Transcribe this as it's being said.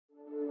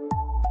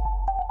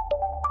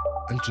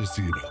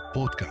الجزيرة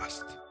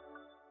بودكاست.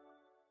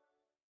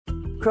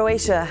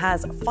 Croatia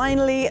has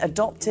finally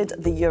adopted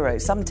the euro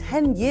some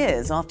 10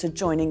 years after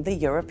joining the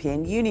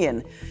European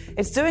Union.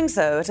 It's doing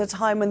so at a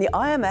time when the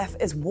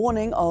IMF is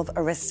warning of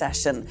a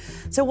recession.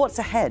 So what's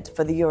ahead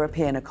for the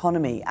European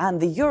economy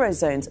and the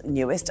Eurozone's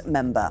newest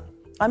member?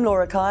 I'm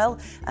Laura Kyle,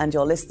 and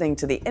you're listening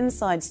to the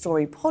Inside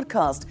Story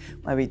podcast,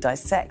 where we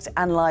dissect,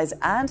 analyse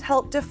and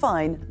help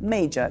define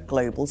major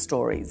global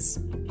stories.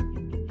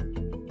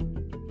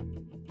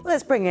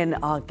 Let's bring in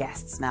our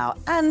guests now.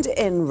 And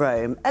in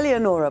Rome,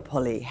 Eleonora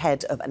Poli,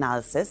 Head of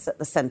Analysis at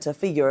the Centre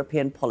for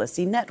European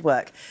Policy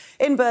Network.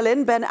 In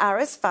Berlin, Ben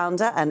Aris,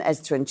 Founder and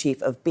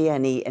Editor-in-Chief of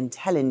BNE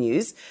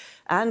IntelliNews.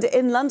 And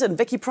in London,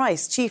 Vicky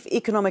Pryce, Chief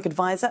Economic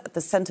Advisor at the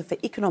Centre for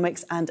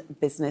Economics and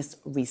Business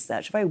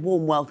Research. A very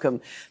warm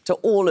welcome to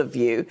all of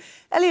you.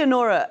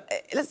 Eleonora,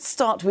 let's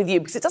start with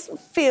you, because it doesn't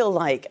feel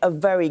like a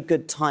very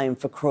good time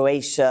for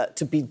Croatia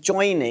to be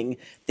joining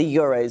the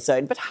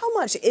Eurozone. But how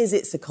much is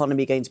its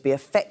economy going to be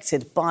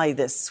affected by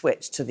this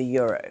switch to the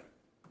euro?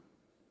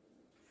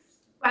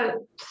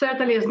 Well,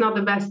 certainly it's not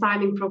the best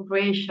timing for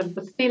Croatia,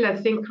 but still I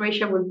think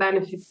Croatia will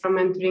benefit from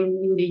entering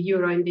in the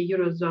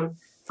Eurozone.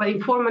 But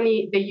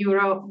informally, the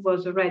euro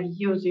was already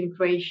used in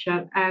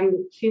Croatia, and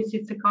since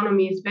its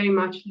economy is very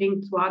much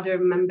linked to other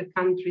member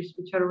countries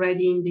which are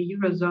already in the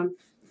Eurozone,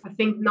 I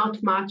think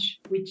not much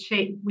will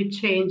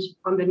change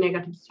on the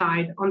negative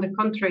side. On the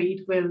contrary,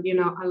 it will,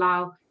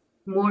 allow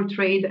more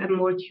trade and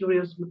more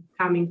tourism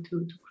coming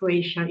to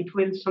Croatia. It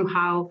will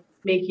somehow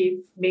make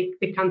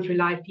the country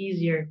life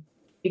easier,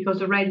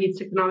 because already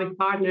its economic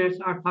partners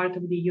are part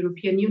of the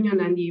European Union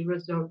and the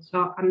Eurozone.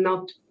 So I'm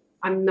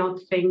not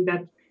saying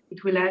that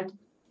it will add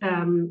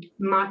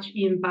much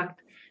impact,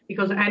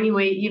 because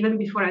anyway, even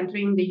before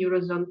entering the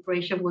Eurozone,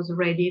 Croatia was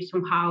already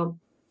somehow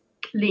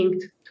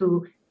linked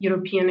to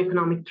European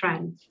economic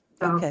trends.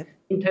 So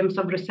in terms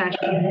of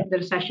recession, the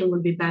recession will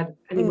be bad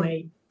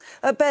anyway.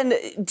 Ben,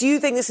 do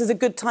you think this is a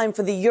good time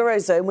for the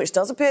Eurozone, which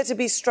does appear to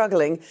be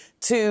struggling,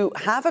 to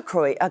have a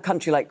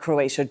country like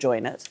Croatia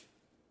join it?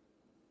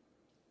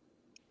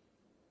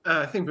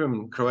 I think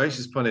from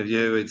Croatia's point of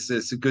view, it's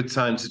a good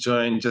time to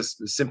join.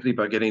 Just simply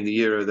by getting the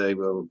euro, they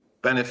will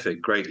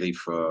benefit greatly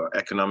for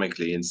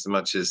economically, in so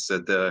much as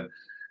that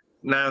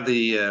now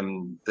the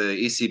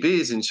ECB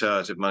is in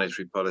charge of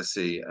monetary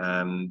policy,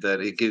 and that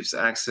it gives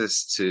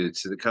access to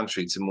the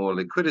country to more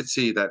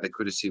liquidity. That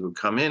liquidity will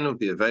come in, will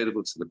be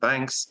available to the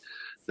banks.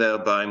 They'll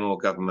buy more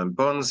government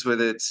bonds with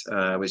it,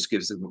 which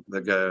gives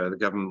the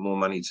government more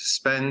money to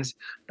spend.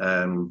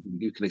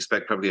 You can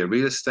expect probably a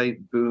real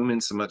estate boom,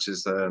 in so much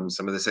as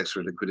some of this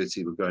extra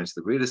liquidity will go into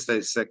the real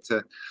estate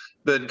sector.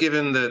 But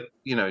given that,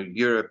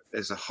 Europe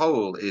as a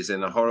whole is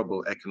in a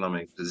horrible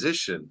economic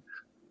position,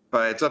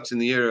 by adopting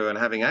the euro and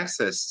having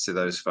access to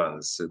those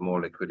funds, to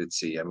more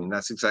liquidity, I mean,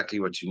 that's exactly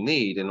what you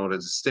need in order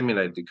to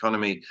stimulate the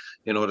economy,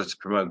 in order to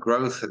promote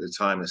growth at the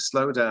time of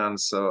slowdown.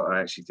 So I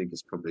actually think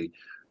it's probably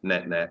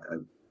net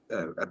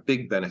a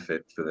big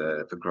benefit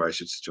for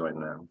Croatia to join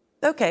now.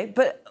 OK,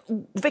 but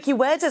Vicky,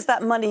 where does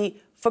that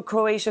money for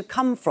Croatia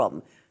come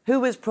from?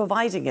 Who is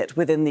providing it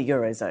within the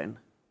Eurozone?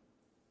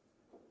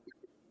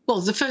 Well,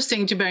 the first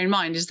thing to bear in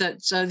mind is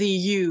that the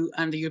EU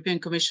and the European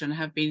Commission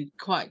have been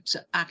quite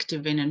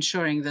active in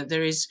ensuring that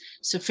there is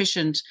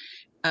sufficient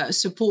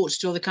support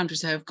to all the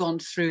countries that have gone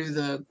through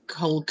the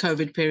whole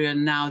COVID period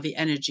and now the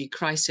energy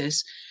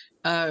crisis,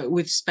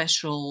 with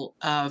special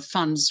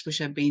funds which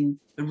have been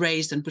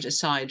raised and put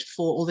aside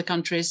for all the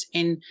countries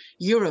in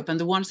Europe. And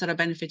the ones that are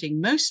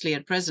benefiting mostly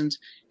at present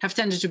have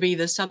tended to be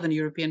the southern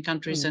European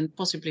countries and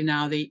possibly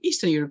now the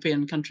Eastern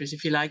European countries,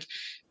 if you like,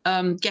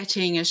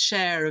 getting a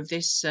share of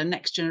this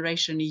next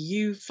generation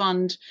EU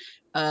fund,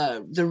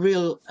 the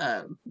real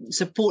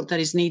support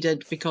that is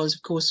needed, because,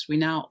 of course, we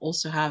now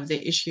also have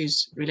the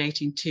issues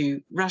relating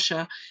to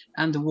Russia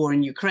and the war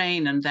in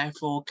Ukraine, and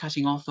therefore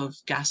cutting off of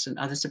gas and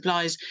other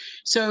supplies.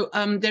 So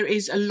there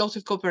is a lot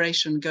of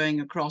cooperation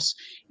going across.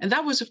 And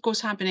that was, of course,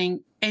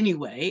 happening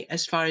anyway,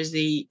 as far as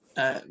the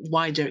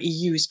wider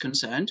EU is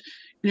concerned.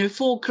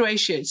 For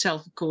Croatia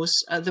itself, of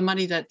course, the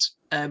money that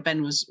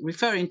Ben was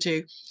referring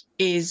to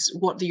is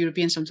what the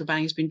European Central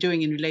Bank has been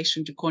doing in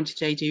relation to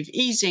quantitative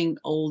easing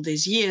all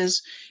these years.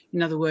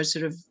 In other words,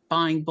 sort of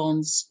buying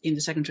bonds in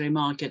the secondary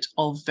market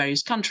of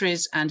various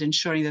countries and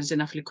ensuring there's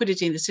enough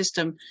liquidity in the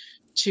system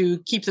to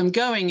keep them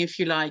going, if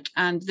you like.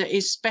 And there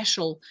is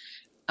special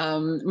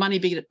money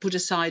being put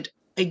aside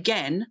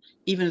again,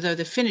 even though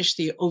they finished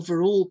the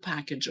overall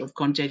package of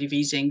quantitative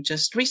easing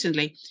just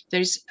recently,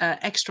 there's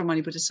extra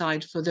money put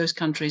aside for those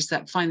countries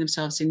that find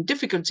themselves in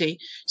difficulty.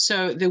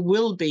 So there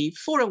will be,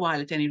 for a while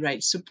at any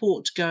rate,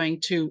 support going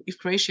to, if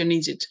Croatia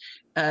needs it,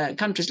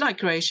 countries like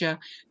Croatia,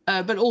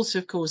 but also,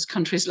 of course,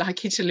 countries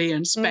like Italy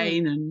and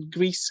Spain and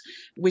Greece,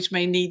 which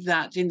may need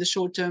that in the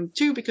short term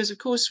too, because, of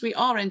course, we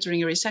are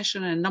entering a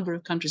recession and a number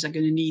of countries are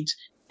going to need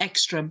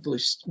extra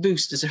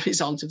boost as a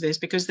result of this,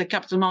 because the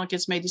capital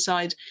markets may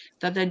decide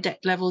that their debt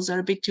levels are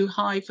a bit too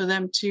high for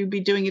them to be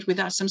doing it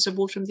without some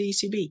support from the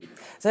ECB.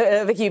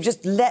 So, Vicky, you've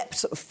just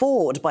leapt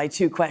forward by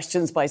 2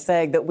 questions by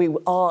saying that we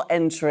are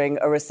entering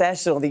a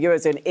recession, or the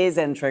Eurozone is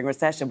entering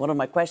recession. One of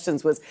my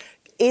questions was,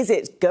 is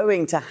it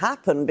going to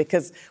happen?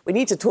 Because we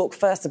need to talk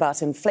first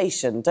about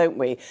inflation, don't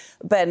we?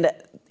 Ben,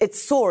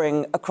 it's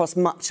soaring across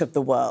much of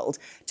the world.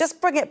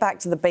 Just bring it back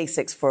to the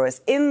basics for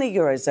us. In the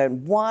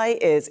Eurozone, why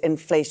is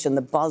inflation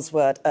the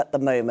buzzword at the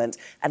moment?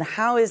 And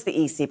how is the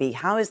ECB,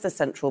 how is the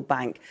central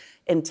bank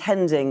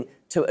intending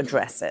to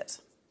address it?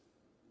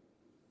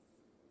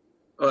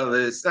 Well,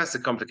 that's a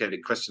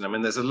complicated question. I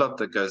mean, there's a lot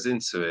that goes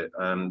into it.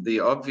 The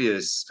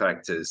obvious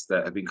factors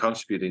that have been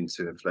contributing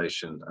to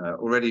inflation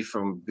already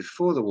from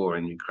before the war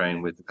in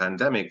Ukraine with the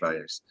pandemic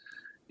virus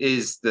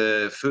is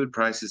the food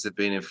prices have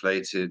been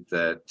inflated,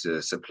 that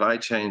supply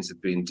chains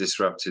have been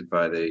disrupted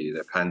by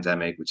the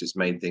pandemic, which has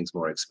made things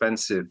more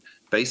expensive,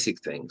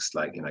 basic things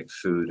like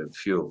food and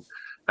fuel.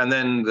 And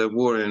then the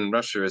war in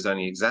Russia has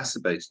only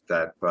exacerbated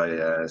that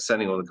by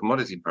sending all the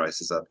commodity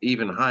prices up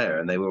even higher,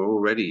 and they were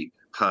already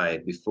high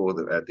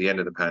before at the end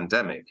of the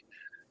pandemic.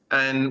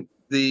 And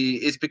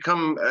it's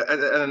become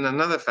and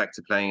another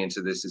factor playing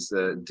into this is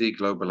the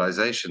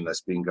deglobalization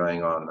that's been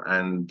going on.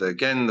 And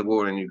again, the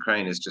war in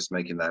Ukraine is just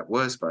making that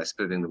worse by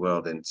splitting the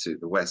world into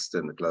the West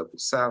and the global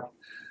South.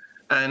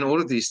 And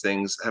all of these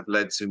things have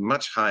led to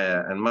much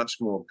higher and much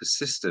more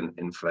persistent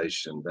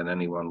inflation than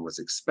anyone was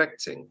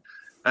expecting.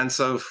 And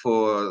so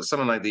for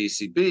someone like the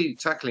ECB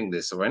tackling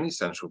this, or any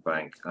central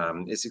bank,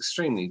 it's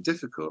extremely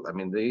difficult. I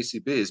mean, the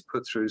ECB has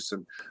put through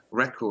some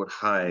record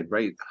high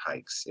rate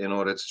hikes in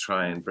order to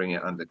try and bring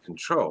it under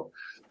control.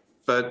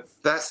 But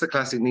that's the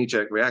classic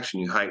knee-jerk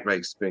reaction. You hike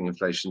rates to bring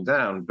inflation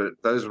down, but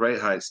those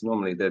rate hikes,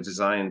 normally they're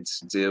designed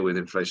to deal with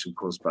inflation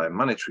caused by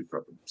monetary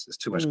problems. There's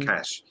too much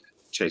cash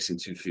chasing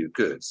too few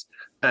goods.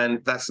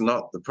 And that's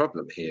not the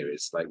problem here.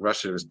 It's like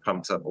Russia has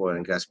pumped up oil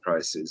and gas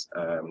prices.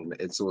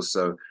 It's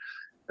also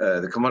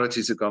the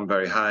commodities have gone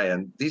very high,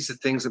 and these are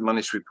things that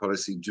monetary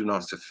policy do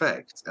not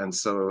affect. And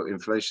so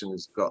inflation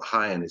has got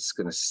high, and it's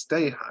going to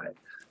stay high.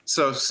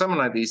 So if someone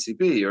like the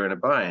ECB, you're in a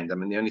bind. I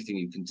mean, the only thing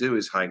you can do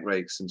is hike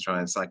rates and try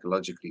and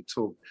psychologically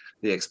talk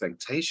the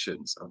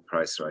expectations of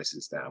price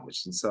rises down,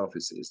 which in itself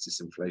is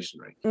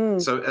disinflationary.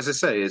 So as I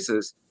say,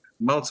 there's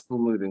multiple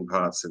moving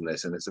parts in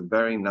this, and it's a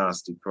very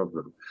nasty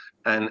problem,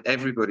 and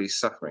everybody's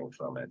suffering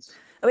from it.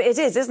 I mean, it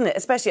is, isn't it?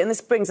 Especially, and this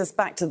brings us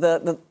back to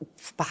the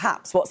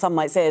perhaps what some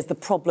might say is the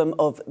problem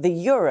of the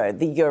euro,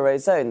 the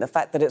Eurozone, the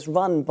fact that it's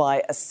run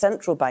by a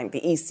central bank,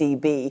 the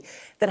ECB,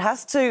 that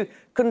has to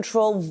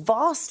control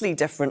vastly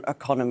different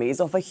economies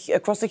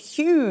across a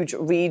huge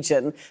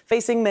region,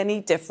 facing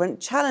many different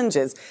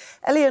challenges.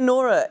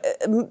 Eleonora,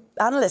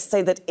 analysts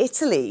say that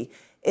Italy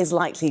is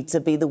likely to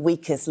be the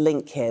weakest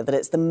link here, that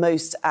it's the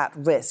most at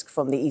risk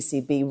from the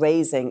ECB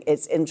raising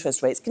its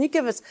interest rates. Can you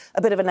give us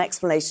a bit of an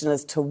explanation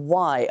as to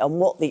why and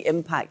what the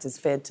impact is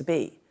feared to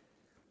be?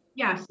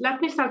 Yes,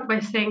 let me start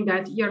by saying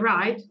that you're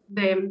right.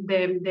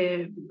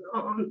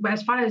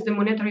 As far as the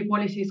monetary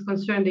policy is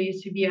concerned, the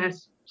ECB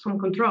has some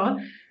control.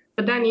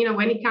 But then,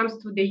 when it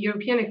comes to the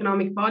European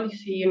economic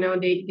policy,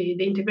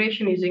 the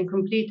integration is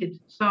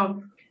incomplete.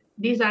 So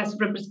this has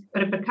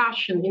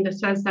repercussion in the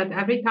sense that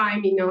every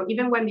time,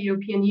 even when the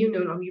European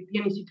Union or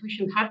European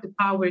institutions have the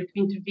power to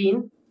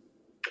intervene,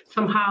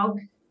 somehow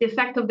the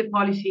effect of the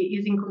policy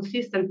is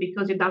inconsistent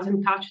because it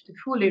doesn't touch the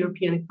full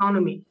European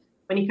economy.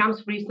 When it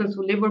comes, for instance,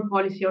 to labor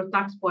policy or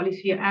tax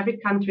policy, every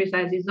country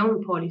has its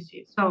own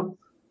policy. So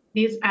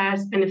this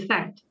has an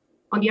effect.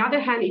 On the other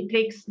hand, it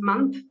takes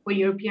months for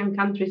European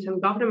countries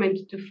and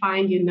governments to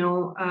find,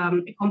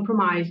 a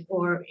compromise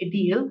or a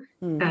deal.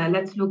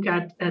 Let's look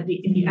at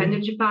the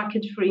energy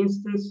package, for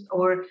instance,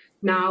 or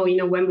now,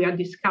 when we are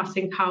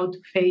discussing how to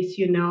face,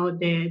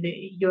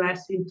 the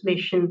US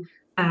Inflation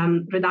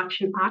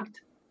Reduction Act.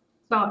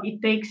 So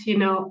it takes, a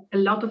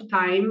lot of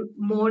time,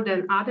 more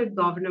than other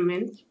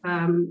governments,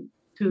 to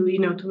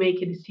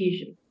make a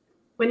decision.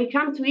 When it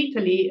comes to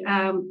Italy,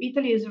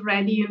 Italy is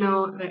already, in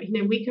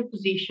a weaker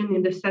position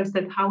in the sense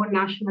that our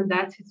national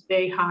debt is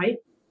very high.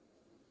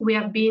 We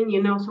have been,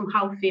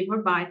 somehow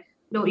favored by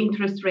low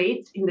interest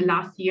rates in the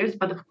last years,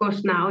 but of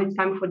course now it's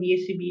time for the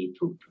ECB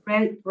to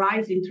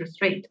rise interest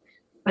rate.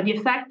 But the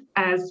effect,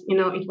 as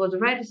it was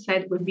already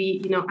said, will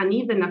be,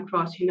 uneven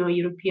across,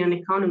 European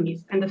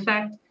economies. And the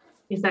fact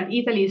is that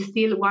Italy is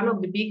still one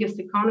of the biggest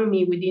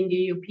economy within the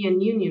European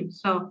Union.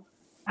 So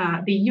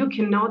the EU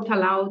cannot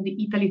allow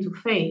Italy to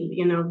fail,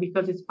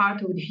 because it's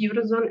part of the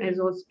Eurozone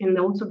and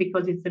also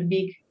because it's a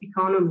big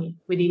economy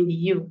within the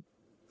EU.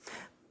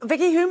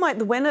 Vicky, who might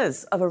the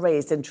winners of a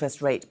raised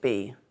interest rate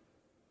be?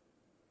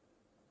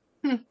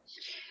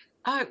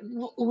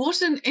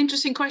 What an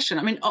interesting question.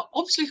 I mean,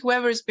 obviously,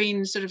 whoever has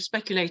been sort of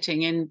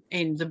speculating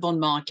in the bond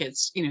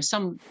markets,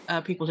 some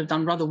people have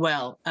done rather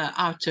well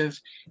out of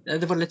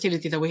the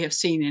volatility that we have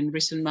seen in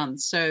recent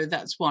months. So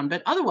that's one.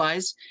 But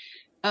otherwise,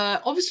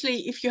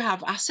 obviously, if you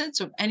have assets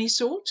of any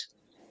sort,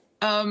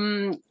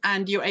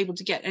 and you're able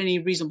to get any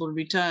reasonable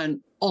return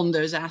on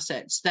those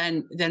assets,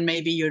 then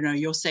maybe,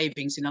 your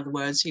savings, in other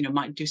words,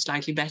 might do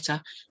slightly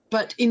better.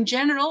 But in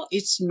general,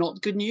 it's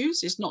not good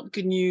news. It's not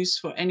good news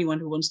for anyone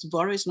who wants to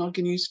borrow. It's not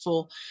good news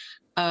for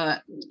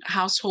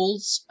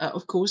households,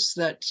 of course,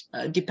 that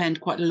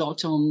depend quite a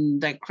lot on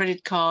their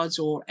credit cards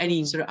or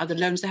any sort of other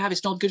loans they have.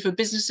 It's not good for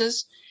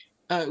businesses,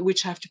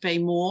 which have to pay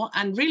more.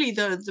 And really,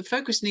 the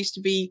focus needs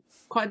to be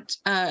quite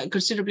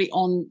considerably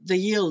on the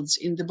yields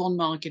in the bond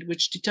market,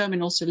 which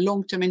determine also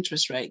long-term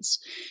interest rates.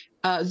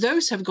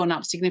 Those have gone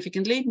up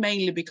significantly,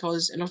 mainly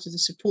because a lot of the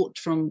support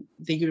from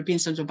the European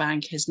Central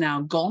Bank has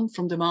now gone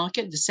from the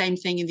market. The same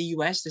thing in the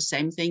US, the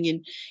same thing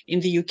in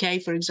the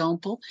UK, for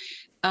example.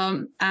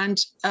 And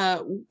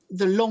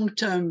the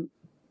long-term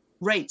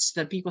rates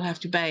that people have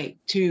to pay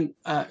to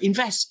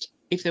invest,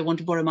 if they want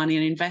to borrow money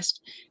and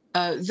invest,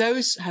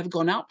 those have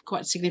gone up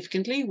quite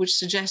significantly, which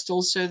suggests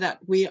also that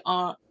we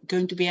are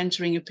going to be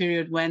entering a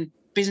period when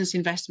business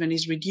investment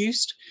is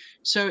reduced.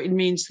 So it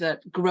means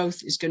that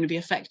growth is going to be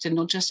affected,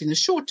 not just in the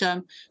short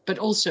term, but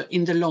also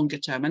in the longer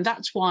term. And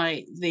that's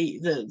why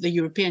the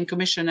European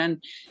Commission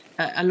and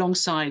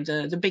alongside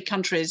the big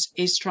countries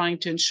is trying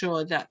to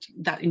ensure that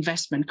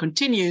investment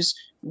continues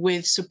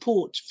with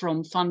support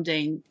from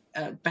funding,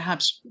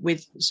 perhaps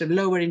with sort of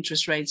lower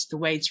interest rates, the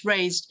way it's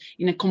raised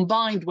in a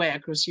combined way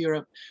across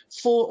Europe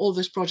for all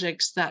those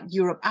projects that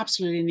Europe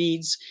absolutely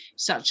needs,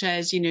 such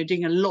as,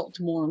 doing a lot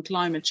more on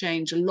climate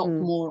change, a lot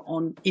more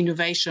on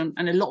innovation,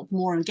 and a lot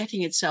more on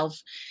getting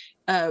itself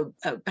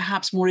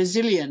perhaps more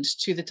resilient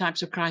to the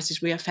types of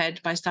crises we have had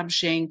by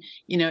establishing,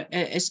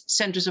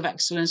 centers of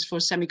excellence for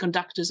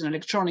semiconductors and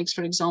electronics,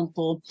 for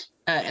example,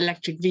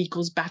 electric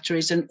vehicles,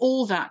 batteries, and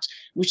all that,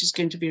 which is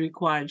going to be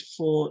required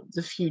for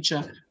the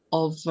future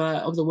of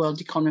the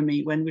world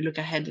economy when we look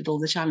ahead at all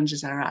the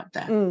challenges that are out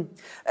there.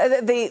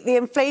 The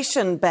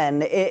inflation,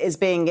 Ben, is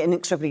being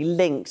inextricably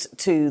linked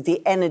to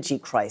the energy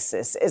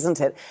crisis,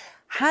 isn't it?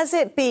 Has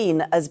it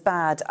been as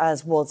bad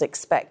as was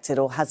expected,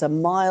 or has a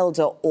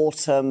milder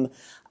autumn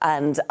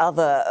and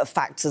other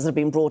factors that have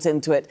been brought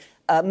into it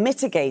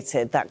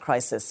mitigated that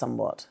crisis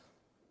somewhat?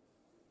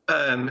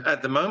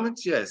 At the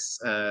moment, yes.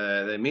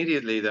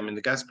 Immediately,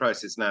 the gas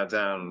prices now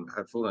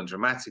have fallen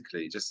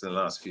dramatically just in the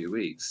last few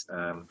weeks.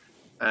 But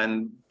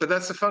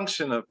that's a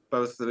function of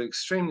both the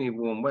extremely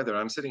warm weather.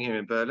 I'm sitting here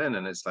in Berlin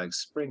and it's like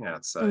spring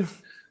outside.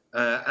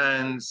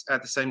 And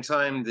at the same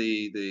time,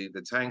 the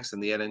tanks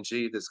and the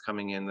LNG that's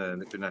coming in, the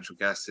liquid natural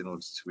gas, in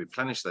order to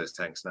replenish those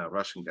tanks, now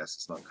Russian gas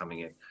is not coming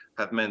in,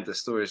 have meant the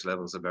storage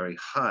levels are very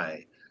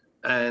high.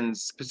 And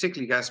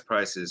particularly gas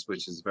prices,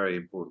 which is very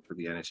important for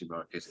the energy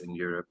market in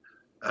Europe,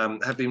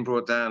 have been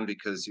brought down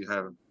because you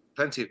have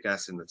plenty of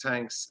gas in the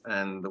tanks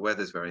and the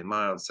weather's very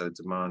mild, so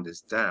demand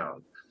is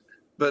down.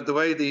 But the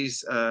way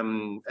these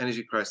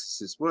energy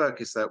crises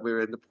work is that we're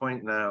at the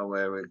point now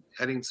where we're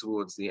heading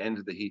towards the end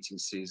of the heating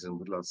season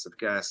with lots of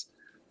gas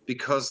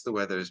because the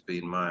weather has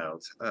been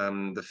mild.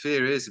 The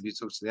fear is, if you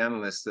talk to the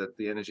analysts, that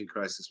the energy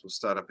crisis will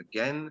start up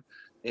again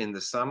in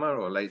the summer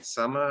or late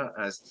summer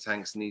as the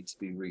tanks need to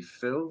be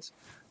refilled.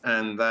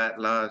 And that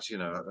large,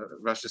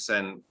 Russia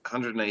sent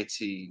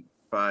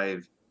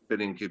 185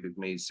 billion cubic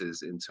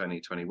meters in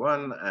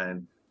 2021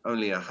 and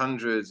only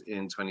 100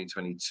 in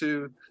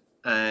 2022.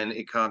 And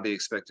it can't be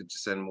expected to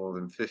send more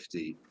than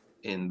 50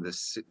 in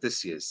this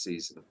year's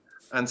season.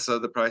 And so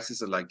the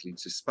prices are likely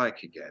to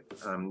spike again.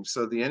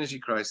 So the energy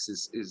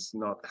crisis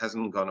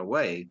hasn't gone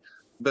away,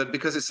 but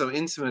because it's so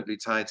intimately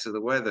tied to the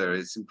weather,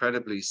 it's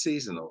incredibly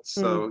seasonal.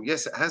 So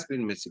yes, it has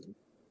been mitigated,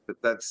 but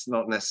that's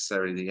not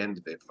necessarily the end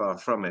of it. Far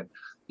from it.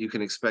 You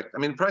can expect,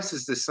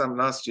 prices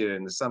last year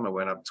in the summer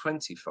went up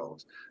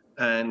 20-fold.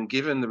 And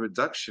given the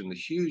reduction,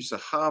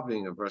 the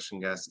halving of Russian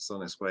gas that's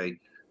on its way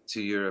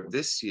to Europe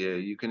this year,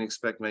 you can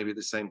expect maybe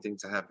the same thing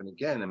to happen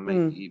again and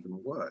maybe even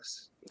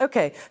worse.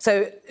 OK,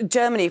 so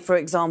Germany, for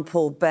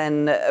example,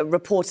 Ben,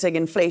 reporting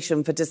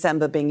inflation for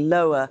December being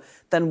lower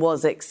than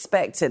was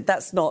expected.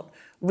 That's not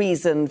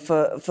reason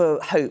for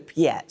hope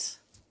yet.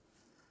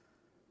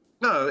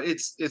 No,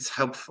 it's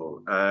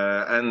helpful.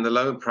 And the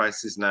low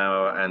prices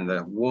now and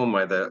the warm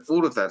weather,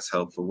 all of that's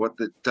helpful. What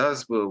that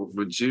does will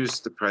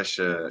reduce the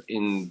pressure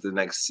in the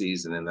next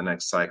season, in the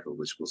next cycle,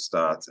 which will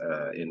start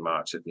in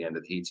March at the end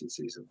of the heating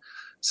season.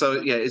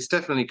 So, yeah, it's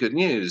definitely good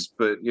news.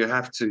 But you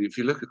have to, if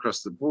you look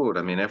across the board,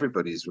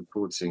 everybody's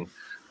reporting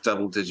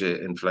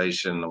double-digit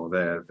inflation, or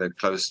they're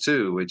close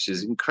to, which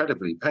is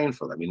incredibly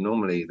painful.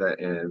 Normally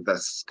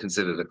that's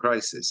considered a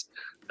crisis.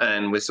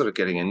 And we're sort of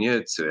getting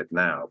inured to it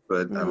now.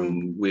 But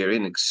we're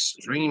in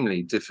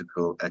extremely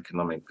difficult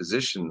economic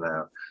position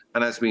now.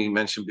 And as we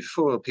mentioned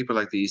before, people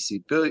like the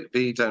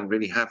ECB don't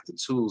really have the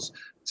tools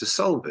to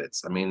solve it.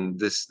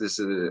 This is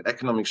an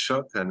economic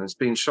shock, and it's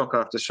been shock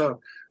after shock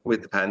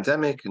with the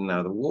pandemic and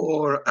now the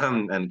war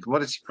and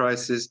commodity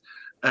prices.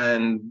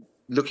 And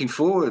looking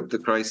forward, the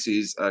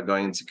crises are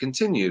going to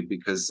continue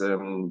because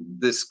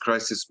this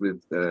crisis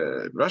with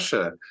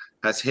Russia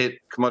has hit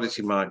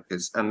commodity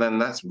markets, and then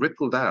that's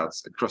rippled out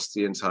across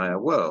the entire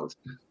world.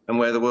 And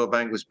where the World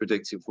Bank was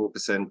predicting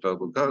 4%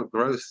 global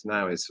growth,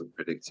 now it's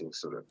predicting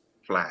sort of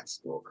flat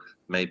or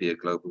maybe a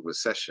global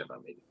recession. I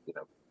mean,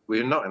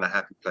 we're not in a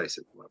happy place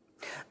at the moment.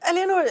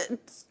 Eleonora,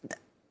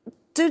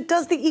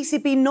 does the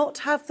ECB not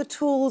have the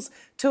tools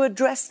to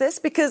address this?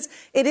 Because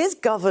it is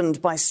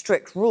governed by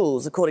strict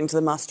rules. According to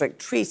the Maastricht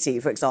Treaty,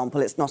 for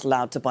example, it's not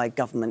allowed to buy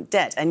government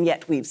debt. And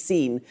yet we've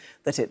seen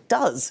that it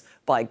does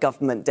buy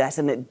government debt,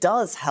 and it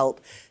does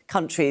help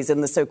countries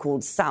in the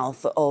so-called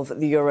south of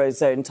the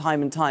Eurozone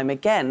time and time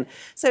again.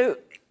 So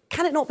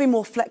can it not be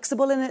more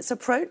flexible in its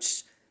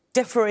approach,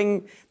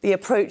 differing the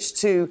approach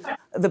to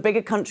the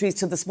bigger countries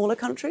to the smaller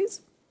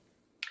countries?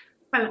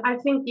 Well, I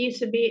think the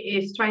ECB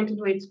is trying to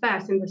do its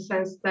best in the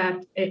sense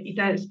that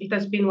it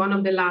has been one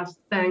of the last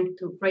banks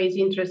to raise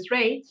interest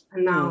rates,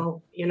 and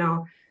now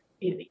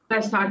it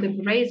has started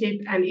to raise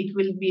it, and it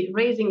will be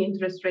raising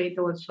interest rate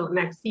also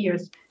next year.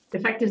 The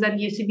fact is that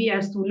the ECB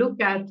has to look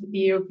at the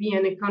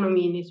European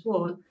economy in its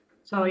whole.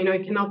 So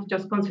it cannot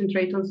just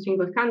concentrate on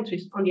single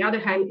countries. On the other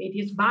hand, it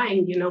is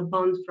buying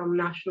bonds from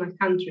national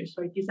countries,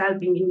 so it is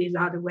helping in this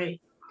other way.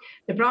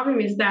 The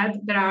problem is that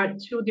there are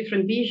two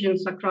different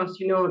visions across,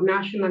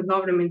 national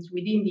governments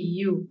within the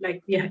EU.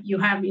 Like you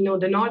have, the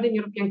Northern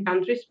European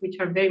countries, which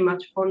are very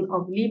much fond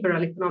of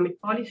liberal economic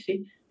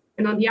policy.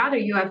 And on the other,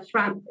 you have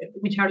France,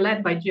 which are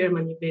led by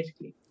Germany,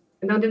 basically.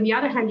 And on the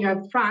other hand, you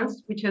have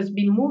France, which has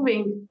been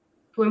moving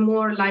to a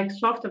more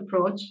soft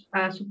approach,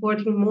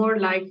 supporting more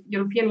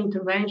European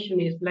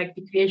interventionism, like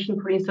the creation,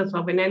 for instance,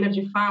 of an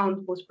energy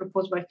fund was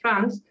proposed by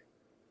France,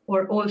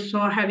 or also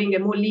having a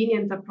more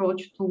lenient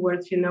approach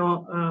towards,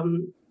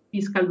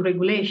 fiscal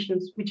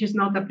regulations, which is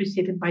not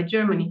appreciated by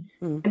Germany.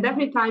 And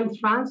every time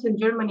France and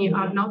Germany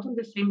are not on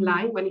the same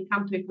line when it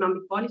comes to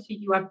economic policy,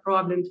 you have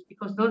problems,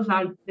 because those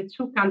are the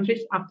two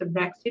countries after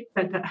Brexit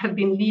that have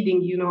been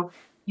leading,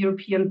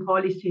 European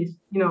policies,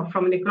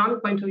 from an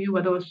economic point of view,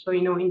 but also,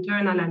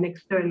 internal and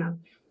external.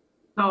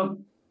 So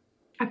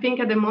I think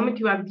at the moment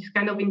you have this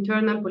kind of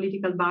internal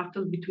political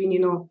battle between,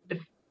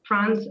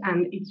 France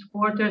and its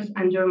supporters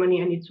and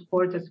Germany and its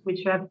supporters,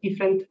 which have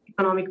different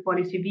economic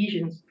policy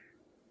visions.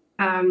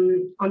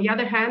 On the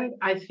other hand,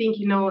 I think,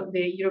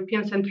 the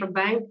European Central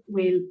Bank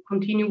will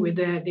continue with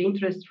the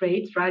interest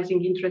rates,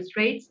 rising interest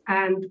rates.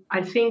 And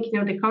I think,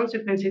 the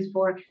consequences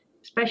for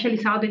especially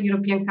Southern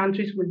European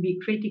countries will be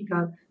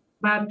critical.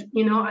 But,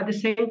 at the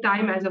same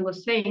time, as I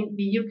was saying,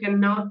 the EU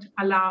cannot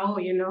allow,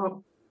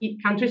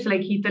 countries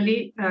like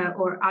Italy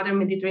or other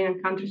Mediterranean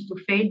countries to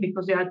fail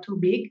because they are too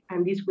big.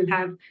 And this will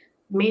have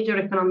major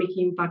economic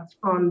impacts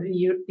on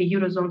the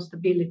Eurozone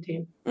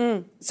stability.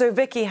 So,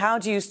 Vicky, how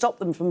do you stop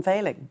them from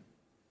failing?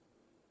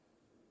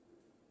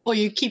 Well,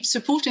 you keep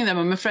supporting them.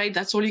 I'm afraid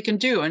that's all you can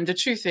do. And the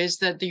truth is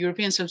that the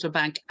European Central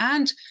Bank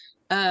and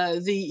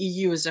the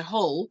EU as a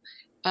whole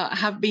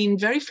have been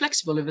very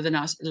flexible over the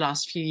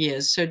last few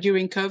years. So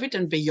during COVID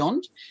and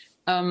beyond,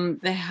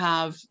 they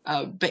have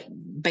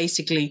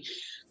basically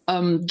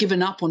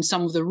given up on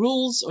some of the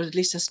rules, or at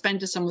least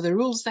suspended some of the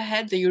rules they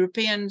had. The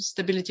European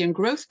Stability and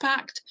Growth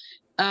Pact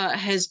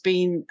has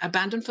been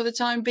abandoned for the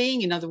time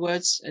being. In other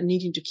words,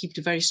 needing to keep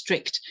to very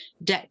strict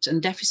debt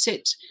and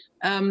deficit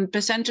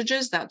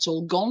percentages. That's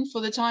all gone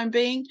for the time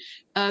being.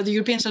 The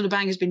European Central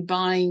Bank has been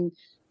buying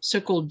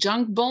so-called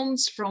junk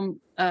bonds from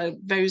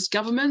various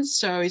governments.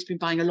 So it's been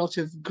buying a lot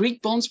of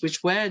Greek bonds,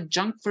 which were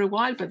junk for a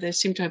while, but they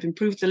seem to have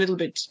improved a little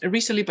bit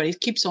recently. But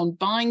it keeps on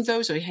buying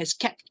those, or it has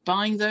kept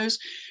buying those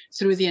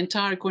through the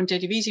entire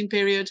quantitative easing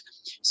period.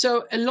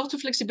 So a lot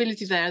of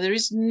flexibility there. There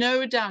is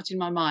no doubt in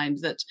my mind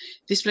that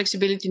this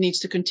flexibility needs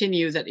to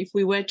continue, that if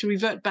we were to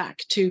revert back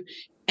to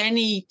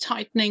any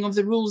tightening of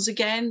the rules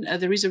again,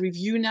 there is a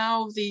review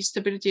now of the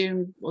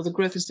or the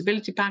Growth and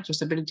Stability Pact, or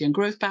Stability and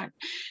Growth Pact.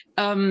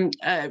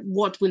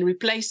 What will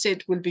replace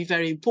it will be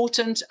very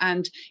important.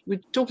 And we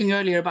were talking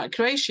earlier about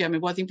Croatia. I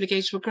mean, what the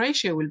implications for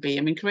Croatia will be.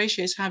 I mean,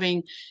 Croatia is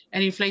having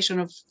an inflation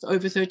of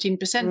over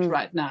 13%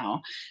 right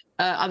now.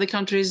 Other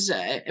countries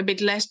a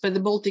bit less, but the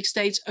Baltic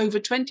states over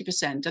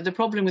 20%. And the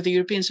problem with the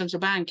European Central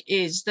Bank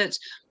is that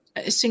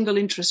a single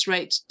interest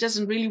rate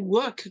doesn't really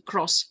work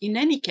across, in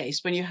any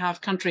case, when you have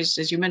countries,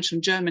 as you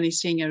mentioned, Germany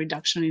seeing a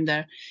reduction in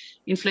their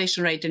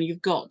inflation rate, and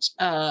you've got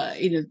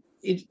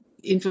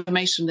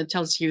information that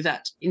tells you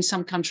that in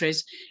some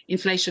countries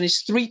inflation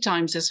is 3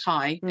 times as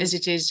high as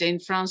it is in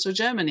France or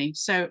Germany.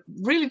 So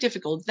really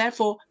difficult.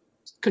 Therefore,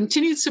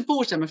 continued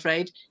support, I'm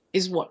afraid,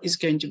 is what is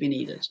going to be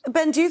needed.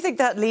 Ben, do you think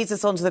that leads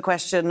us on to the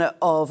question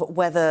of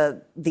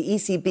whether the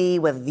ECB,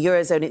 whether the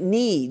Eurozone, it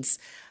needs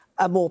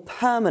a more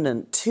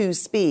permanent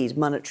two-speed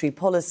monetary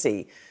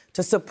policy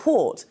to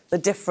support the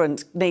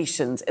different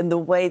nations in the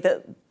way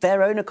that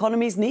their own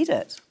economies need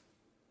it?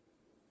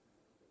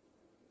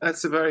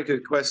 That's a very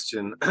good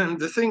question. And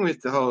the thing with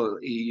the whole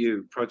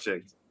EU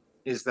project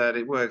is that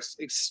it works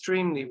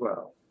extremely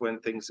well when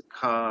things are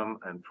calm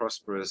and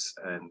prosperous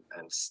and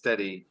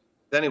steady.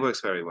 Then it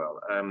works very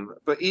well.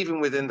 But even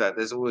within that,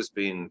 there's always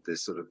been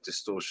this sort of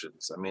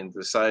distortions. I mean,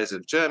 the size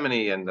of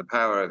Germany and the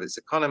power of its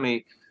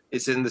economy,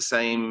 it's in the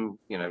same,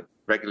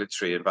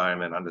 regulatory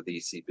environment under the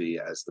ECB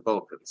as the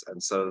Balkans.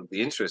 And so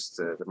the interest,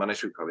 the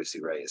monetary policy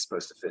rate is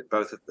supposed to fit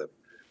both of them.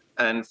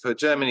 And for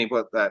Germany,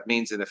 what that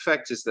means in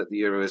effect is that the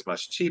euro is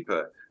much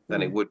cheaper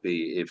than it would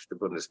be if the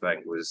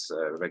Bundesbank was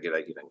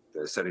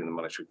setting the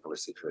monetary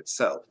policy for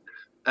itself.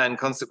 And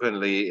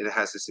consequently, it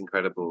has this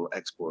incredible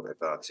export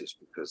advantage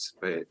because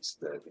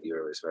the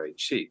euro is very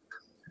cheap.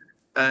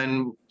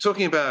 And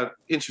talking about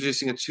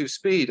introducing a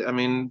two-speed, I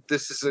mean,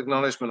 this is an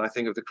acknowledgement, I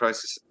think, of the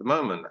crisis at the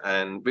moment.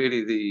 And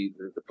really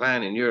the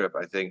plan in Europe,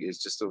 I think,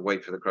 is just to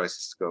wait for the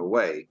crisis to go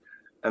away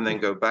and then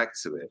go back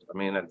to it. I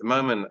mean, at the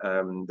moment,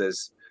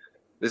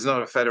 there's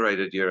not a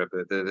federated Europe,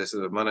 there's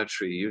a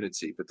monetary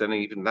unity, but then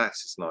even that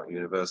is not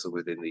universal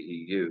within the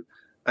EU.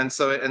 And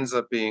so it ends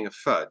up being a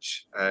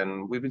fudge.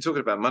 And we've been talking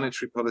about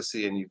monetary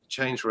policy, and you can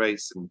change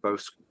rates and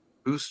both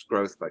boost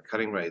growth by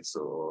cutting rates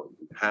or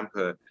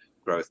hamper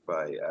growth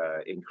by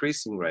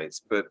increasing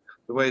rates. But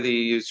the way the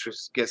EU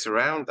gets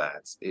around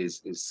that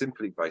is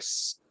simply by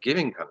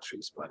giving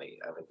countries money.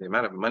 I mean, the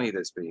amount of money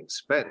that's being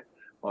spent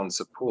on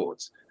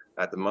support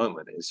at the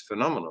moment is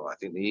phenomenal. I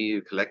think the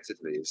EU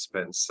collectively has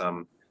spent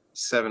some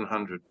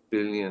 700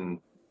 billion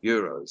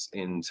euros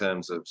in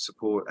terms of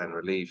support and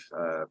relief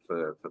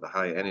for the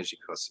high energy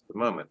costs at the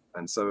moment.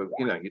 And so,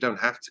 you don't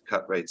have to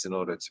cut rates in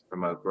order to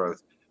promote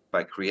growth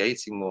by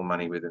creating more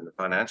money within the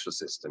financial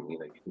system. You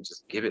can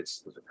just give it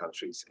to the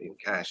countries in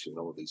cash in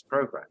all these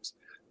programs,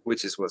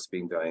 which is what's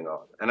been going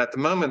on. And at the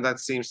moment, that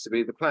seems to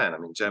be the plan. I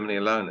mean, Germany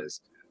alone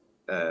is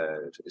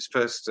its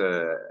first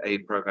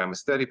aid program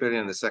is 30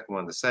 billion, the second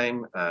one the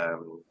same,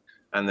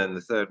 and then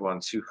the third one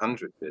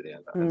 200 billion.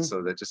 And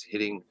so they're just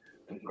hitting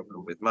the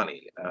problem with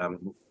money.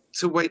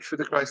 To wait for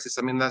the crisis,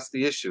 I mean, that's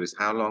the issue, is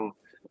how long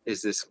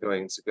is this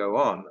going to go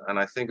on? And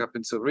I think up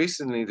until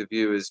recently, the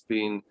view has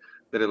been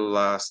that it'll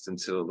last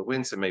until the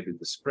winter, maybe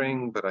the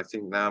spring. But I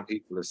think now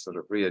people are sort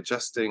of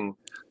readjusting,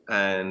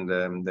 and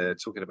they're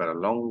talking about a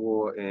long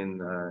war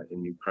in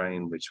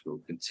Ukraine, which will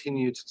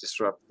continue to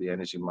disrupt the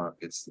energy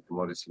markets, the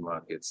commodity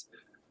markets,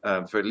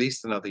 for at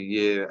least another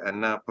year, and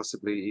now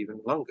possibly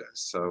even longer.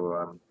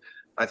 So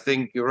I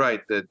think you're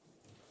right that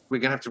we're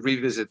going to have to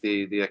revisit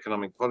the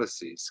economic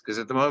policies, because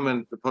at the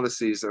moment the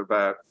policies are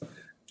about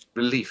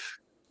relief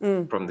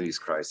from these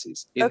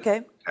crises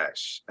in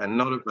cash, and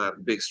not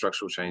about big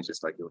structural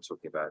changes like you're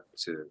talking about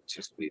to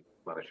the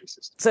monetary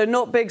system. So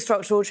not big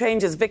structural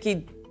changes.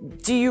 Vicky,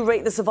 do you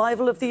rate the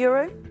survival of the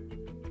euro?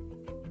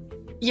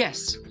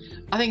 Yes.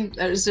 I think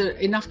there is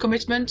enough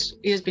commitment.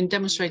 It has been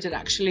demonstrated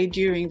actually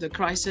during the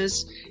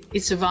crisis.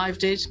 It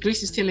survived it.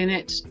 Greece is still in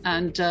it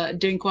and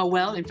doing quite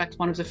well. In fact,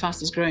 one of the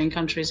fastest growing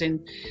countries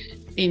in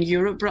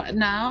Europe right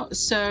now.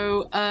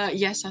 So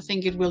yes, I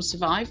think it will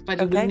survive,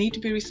 but it will need to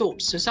be rethought.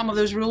 So some of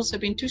those rules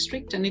have been too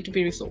strict and need to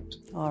be rethought.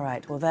 All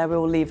right. Well, there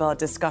we'll leave our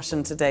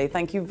discussion today.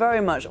 Thank you very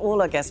much,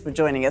 all our guests, for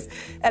joining us.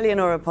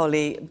 Eleonora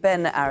Poli,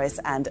 Ben Aris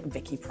and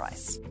Vicky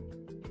Pryce.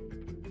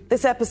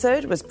 This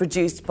episode was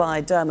produced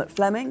by Dermot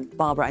Fleming,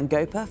 Barbara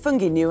Angopa,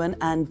 Fungi Nguyen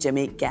and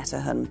Jimmy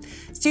Getterhan.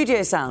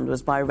 Studio sound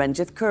was by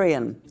Renjith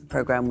Kurian. The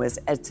programme was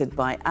edited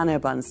by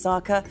Anoban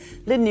Saka,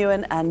 Lynn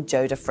Nguyen and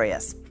Joe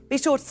DeFrias. Be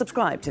sure to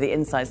subscribe to the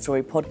Inside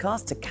Story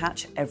podcast to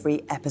catch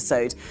every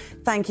episode.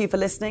 Thank you for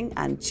listening,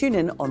 and tune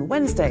in on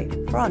Wednesday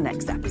for our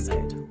next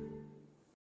episode.